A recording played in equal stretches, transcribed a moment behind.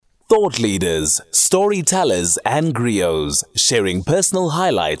Thought leaders, storytellers and griots, sharing personal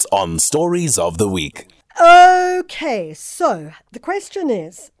highlights on Stories of the Week. Okay, so the question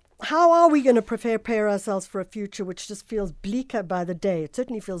is, how are we going to prepare ourselves for a future which just feels bleaker by the day? It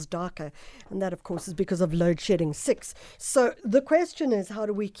certainly feels darker, and that, of course, is because of load shedding 6. So the question is, how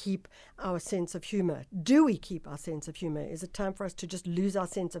do we keep our sense of humour? Do we keep our sense of humour? Is it time for us to just lose our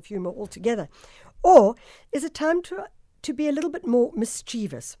sense of humour altogether? Or is it time to be a little bit more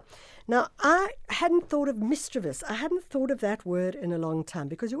mischievous? Now, I hadn't thought of mischievous. I hadn't thought of that word in a long time,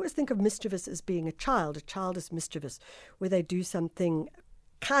 because you always think of mischievous as being a child. A child is mischievous, where they do something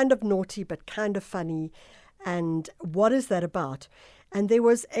kind of naughty but kind of funny. And what is that about? And there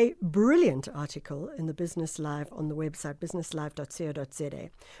was a brilliant article in the Business Live on the website, businesslive.co.za,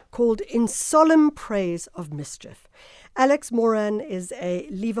 called In Solemn Praise of Mischief. Alex Moran is a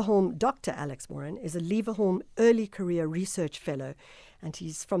Leverhulme, Dr. Alex Moran is a Leverhulme Early Career Research Fellow, and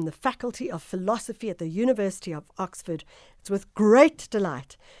he's from the Faculty of Philosophy at the University of Oxford. It's with great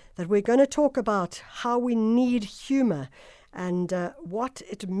delight that we're going to talk about how we need humour and what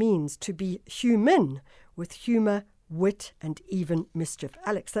it means to be human with humour, wit, and even mischief.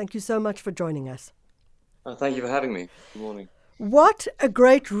 Alex, thank you so much for joining us. Thank you for having me. Good morning. What a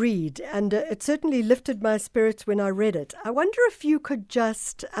great read, and it certainly lifted my spirits when I read it. I wonder if you could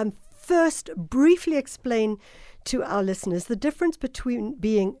just first briefly explain to our listeners the difference between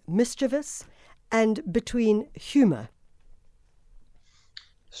being mischievous and between humour.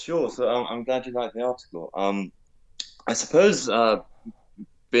 Sure. So I'm glad you liked the article. I suppose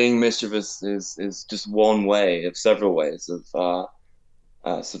being mischievous is just one way of several ways of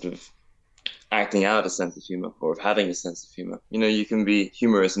sort of acting out a sense of humor, or of having a sense of humor. You know, you can be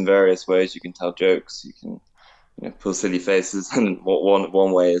humorous in various ways. You can tell jokes. You can, pull silly faces. And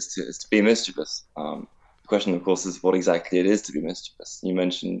one way is to be mischievous. The question, of course, is what exactly it is to be mischievous. You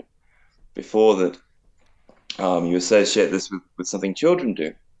mentioned before that you associate this with something children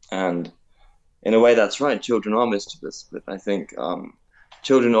do, and in a way, that's right. Children are mischievous, but I think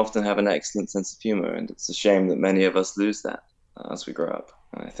children often have an excellent sense of humor, and it's a shame that many of us lose that as we grow up.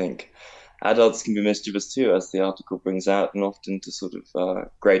 And I think adults can be mischievous too, as the article brings out, and often to sort of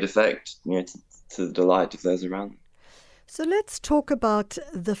great effect, to the delight of those around them. So let's talk about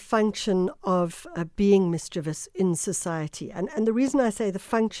the function of being mischievous in society. And the reason I say the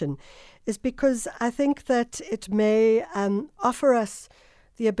function is because I think that it may offer us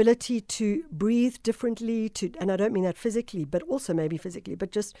the ability to breathe differently, and I don't mean that physically, but also maybe physically,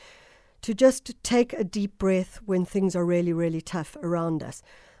 but just to take a deep breath when things are really, really tough around us.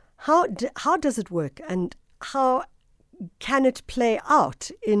 How does it work, and how can it play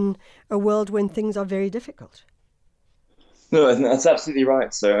out in a world when things are very difficult? No, I think that's absolutely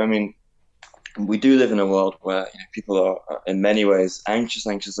right. So, I mean, we do live in a world where people are in many ways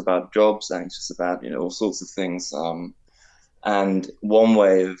anxious about jobs, anxious about all sorts of things. And one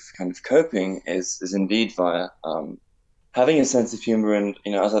way of kind of coping is indeed via having a sense of humor and,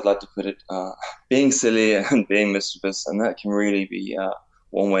 as I'd like to put it, being silly and being mischievous. And that can really be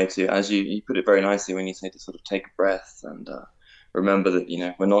one way to, as you put it very nicely when you say to sort of take a breath and remember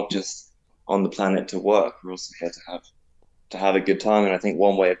that, we're not just on the planet to work. We're also here to have a good time. And I think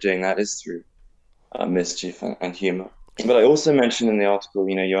one way of doing that is through mischief and humor. But I also mentioned in the article,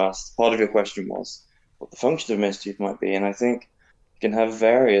 you asked, part of your question was what the function of mischief might be. And I think it can have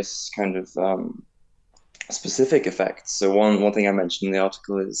various kind of specific effects. So one thing I mentioned in the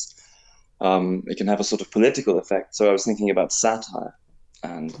article is it can have a sort of political effect. So I was thinking about satire.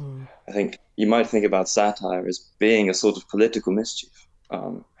 And I think you might think about satire as being a sort of political mischief.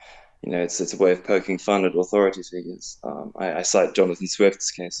 It's a way of poking fun at authority figures. I cite Jonathan Swift's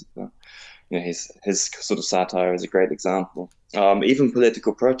case. His sort of satire is a great example. Even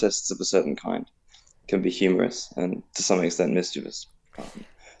political protests of a certain kind can be humorous and to some extent mischievous.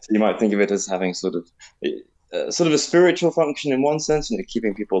 So you might think of it as having sort of a spiritual function in one sense,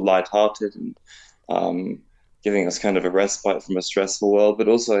 keeping people lighthearted and giving us kind of a respite from a stressful world. But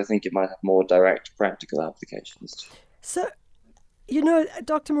also, I think it might have more direct practical applications. So,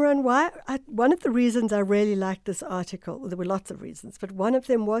 Dr. Moran, one of the reasons I really liked this article, well, there were lots of reasons, but one of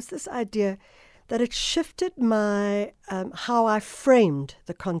them was this idea that it shifted my how I framed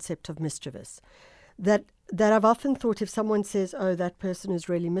the concept of mischievous. That I've often thought if someone says, oh, that person is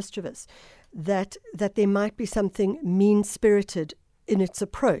really mischievous, that there might be something mean-spirited in its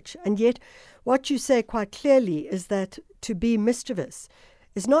approach. And yet what you say quite clearly is that to be mischievous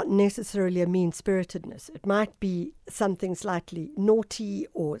is not necessarily a mean-spiritedness. It might be something slightly naughty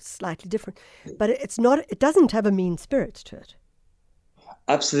or slightly different, but it doesn't have a mean spirit to it.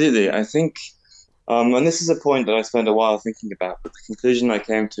 Absolutely. I think And this is a point that I spent a while thinking about, but the conclusion I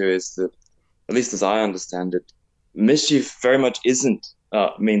came to is that, at least as I understand it, mischief very much isn't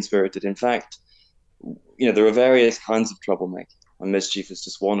mean-spirited. In fact, there are various kinds of troublemaking, and mischief is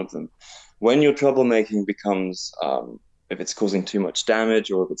just one of them. When your troublemaking becomes, if it's causing too much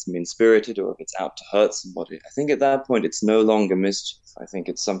damage, or if it's mean-spirited, or if it's out to hurt somebody, I think at that point it's no longer mischief. I think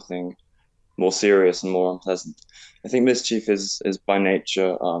it's something more serious and more unpleasant. I think mischief is by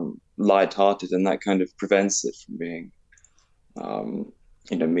nature light-hearted, and that kind of prevents it from being,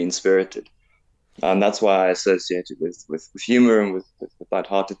 mean-spirited. And that's why I associate it with humor and with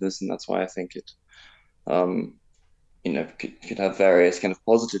lightheartedness, and that's why I think it, could have various kind of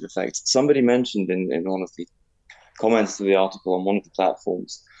positive effects. Somebody mentioned in one of the comments to the article on one of the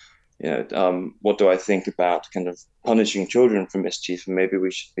platforms, what do I think about kind of punishing children for mischief, and maybe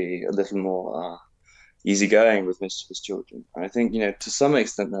we should be a little more easygoing with mischievous children. And I think, to some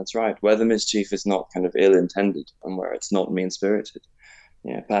extent that's right, where the mischief is not kind of ill-intended and where it's not mean-spirited.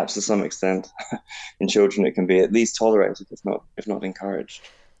 Perhaps to some extent in children it can be at least tolerated, if not encouraged.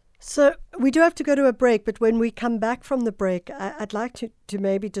 So we do have to go to a break, but when we come back from the break, I'd like to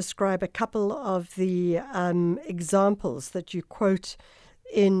maybe describe a couple of the examples that you quote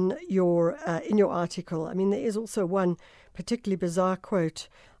in your article. I mean, there is also one particularly bizarre quote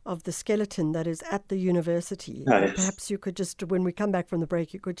of the skeleton that is at the university. Yes. Perhaps you could just, when we come back from the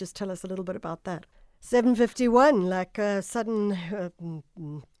break, you could just tell us a little bit about that. 7:51, like a sudden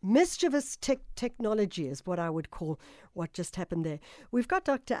mischievous technology is what I would call what just happened there. We've got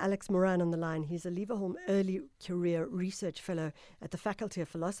Dr. Alex Moran on the line. He's a Leverhulme Early Career Research Fellow at the Faculty of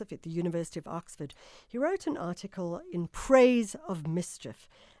Philosophy at the University of Oxford. He wrote an article in praise of mischief.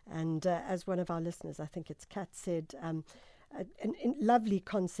 And as one of our listeners, I think it's Kat, said, a lovely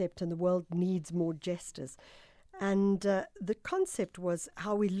concept, and the world needs more jesters. And the concept was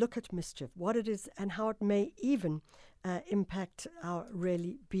how we look at mischief, what it is, and how it may even impact our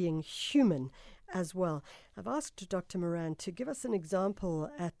really being human as well. I've asked Dr. Moran to give us an example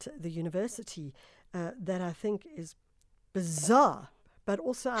at the university that I think is bizarre, but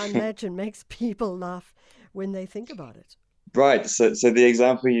also I imagine makes people laugh when they think about it. Right. So the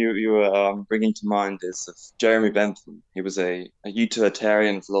example you were bringing to mind is of Jeremy Bentham. He was a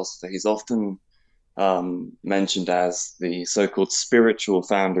utilitarian philosopher. He's often mentioned as the so-called spiritual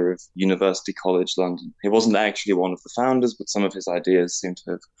founder of University College London. He wasn't actually one of the founders, but some of his ideas seem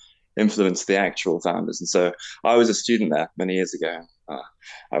to have influenced the actual founders. And so I was a student there many years ago.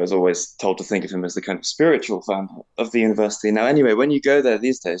 I was always told to think of him as the kind of spiritual founder of the university. Now, anyway, when you go there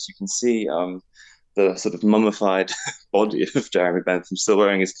these days, you can see the sort of mummified body of Jeremy Bentham still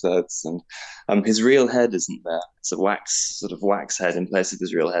wearing his clothes, and his real head isn't there. It's a wax head in place of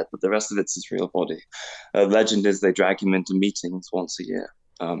his real head, but the rest of it's his real body. Legend is they drag him into meetings once a year,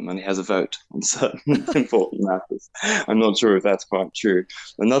 and he has a vote on certain important matters. I'm not sure if that's quite true.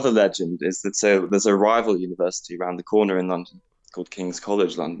 Another legend is that there's a rival university around the corner in London called King's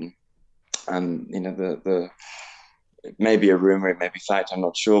College London, and it may be a rumor, it may be fact, I'm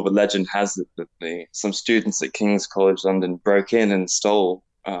not sure, but legend has it that some students at King's College London broke in and stole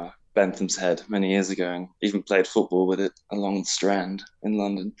Bentham's head many years ago, and even played football with it along the Strand in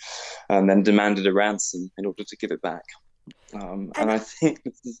London, and then demanded a ransom in order to give it back. And I think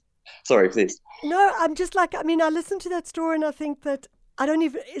sorry, please. No, I'm just like, I mean, I listened to that story and I think that I don't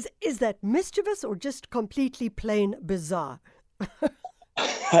even, is that mischievous or just completely plain bizarre?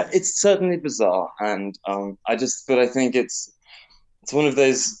 It's certainly bizarre, and but I think it's one of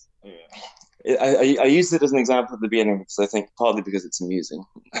those. I used it as an example at the beginning because I think partly because it's amusing,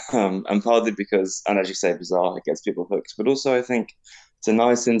 and partly because, and as you say, bizarre, it gets people hooked. But also, I think it's a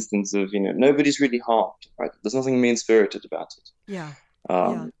nice instance of nobody's really harmed, right? There's nothing mean-spirited about it. Yeah.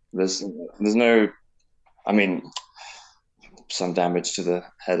 There's no, I mean, some damage to the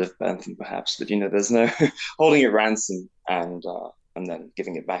head of Bentham perhaps, but there's no holding it ransom and then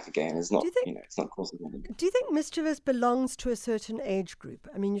giving it back again is not, it's not causing anything. Do you think mischievous belongs to a certain age group?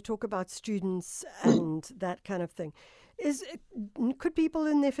 I mean, you talk about students and that kind of thing. Could people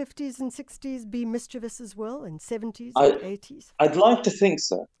in their 50s and 60s be mischievous as well, in 70s and 80s? I'd like to think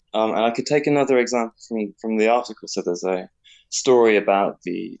so. And I could take another example from the article. So there's a story about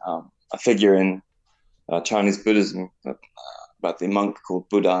a figure in Chinese Buddhism, about the monk called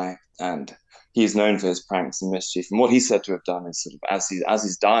Budai, and he's known for his pranks and mischief. And what he's said to have done is sort of as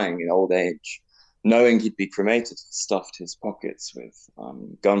he's dying in old age, knowing he'd be cremated, stuffed his pockets with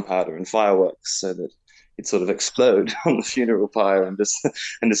gunpowder and fireworks so that he'd sort of explode on the funeral pyre, and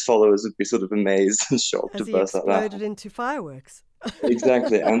his followers would be sort of amazed and shocked As to he burst out laughing. exploded into fireworks.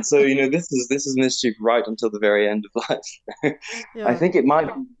 Exactly. And so, this is mischief right until the very end of life. I Yeah, think it might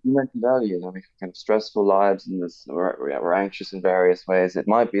be, you mentioned earlier, kind of stressful lives and we're anxious in various ways. It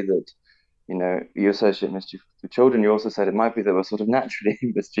might be that, you associate mischief with children. You also said it might be that we're sort of naturally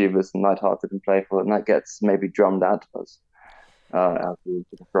mischievous and lighthearted and playful, and that gets maybe drummed out of us as we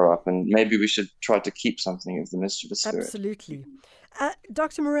sort of grow up. And maybe we should try to keep something of the mischievous spirit. absolutely.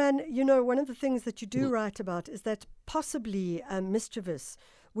 Dr. Moran, one of the things that you do write about is that possibly mischievous,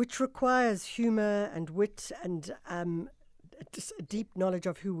 which requires humour and wit and just a deep knowledge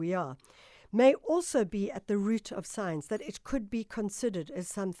of who we are, may also be at the root of science, that it could be considered as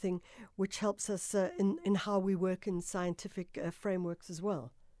something which helps us in how we work in scientific frameworks as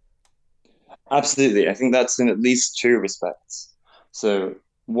well. Absolutely. I think that's in at least two respects. So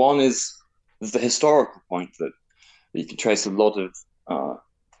one is the historical point that you can trace a lot of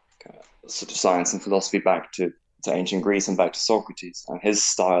kind of sort of science and philosophy back to ancient Greece and back to Socrates and his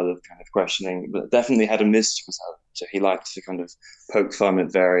style of kind of questioning, but definitely had a mischievous element. So he liked to kind of poke fun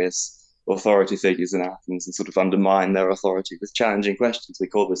at various authority figures in Athens and sort of undermine their authority with challenging questions. We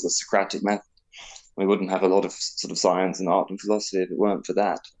call this the Socratic method. We wouldn't have a lot of sort of science and art and philosophy if it weren't for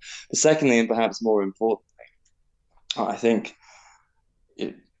that. But secondly, and perhaps more importantly, I think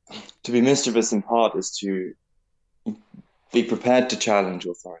it, to be mischievous in part is to be prepared to challenge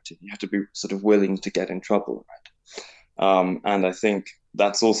authority. You have to be sort of willing to get in trouble, right? And I think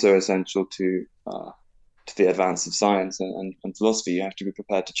that's also essential to the advance of science and philosophy. You have to be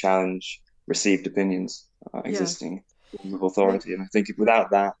prepared to challenge received opinions, Yeah. existing forms of authority. And I think without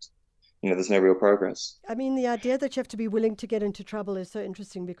that, there's no real progress. I mean, the idea that you have to be willing to get into trouble is so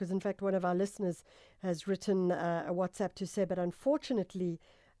interesting because, in fact, one of our listeners has written a WhatsApp to say, but unfortunately,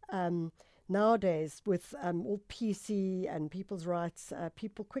 nowadays, with all PC and people's rights,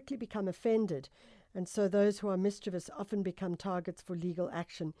 people quickly become offended. And so those who are mischievous often become targets for legal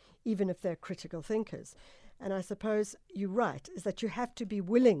action, even if they're critical thinkers. And I suppose you're right, is that you have to be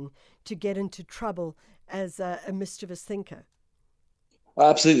willing to get into trouble as a mischievous thinker.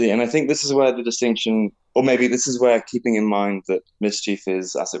 Absolutely. And I think this is where the distinction, or maybe this is where keeping in mind that mischief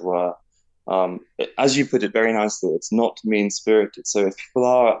is, as it were, as you put it very nicely, it's not mean-spirited. So if people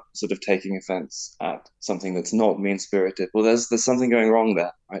are sort of taking offense at something that's not mean-spirited, well, there's something going wrong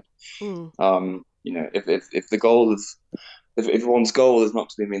there, right? Mm. If the goal is, if one's goal is not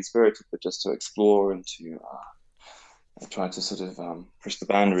to be mean-spirited, but just to explore and to try to sort of push the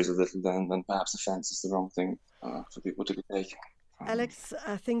boundaries a little, then perhaps offense is the wrong thing for people to be taking. Alex,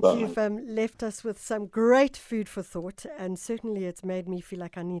 I think But you've left us with some great food for thought, and certainly it's made me feel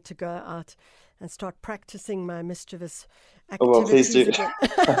like I need to go out and start practicing my mischievous oh well, please activities do.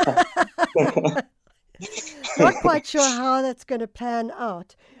 again. Not quite sure how that's going to pan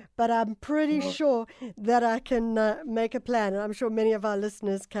out, but I'm pretty sure that I can make a plan, and I'm sure many of our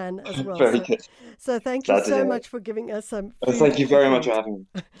listeners can as well. Very So, good. so thank you Glad to so hear much it. for giving us some Thank food you for very much for thought. having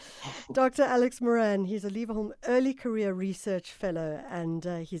me. Dr. Alex Moran, he's a Leverhulme Early Career Research Fellow, and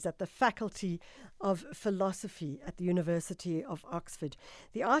he's at the Faculty of Philosophy at the University of Oxford.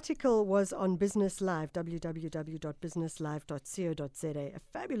 The article was on Business Live, www.businesslive.co.za, a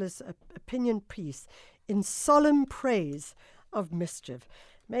fabulous opinion piece in solemn praise of mischief.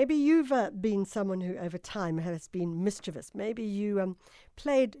 Maybe you've been someone who over time has been mischievous. Maybe you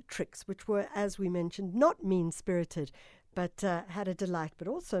played tricks which were, as we mentioned, not mean-spirited, but had a delight. But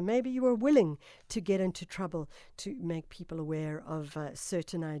also maybe you were willing to get into trouble to make people aware of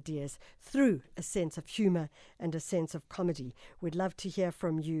certain ideas through a sense of humor and a sense of comedy. We'd love to hear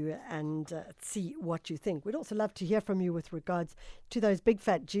from you and see what you think. We'd also love to hear from you with regards to those big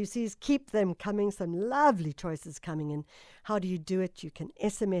fat juicies. Keep them coming. Some lovely choices coming in. How do you do it? You can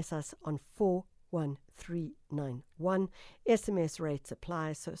SMS us on 41391. SMS rates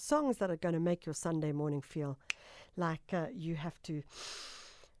apply. So songs that are going to make your Sunday morning feel like you have to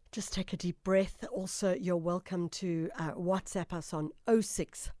just take a deep breath. Also, you're welcome to WhatsApp us on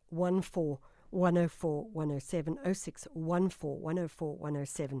 0614 104 107, 0614 104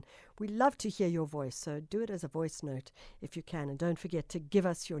 107. We love to hear your voice, so do it as a voice note if you can. And don't forget to give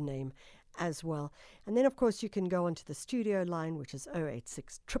us your name as well. And then, of course, you can go onto the studio line, which is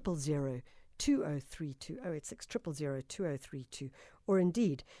 086 000 2032, 086 000 2032, or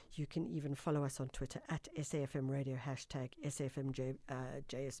indeed you can even follow us on Twitter at SAFM Radio, hashtag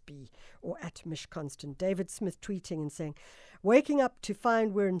SAFMJSB, or at Mish Constant. David Smith tweeting and saying, waking up to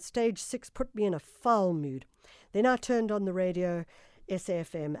find we're in stage 6 put me in a foul mood. Then I turned on the radio,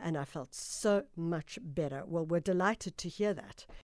 SAFM, and I felt so much better. Well, we're delighted to hear that.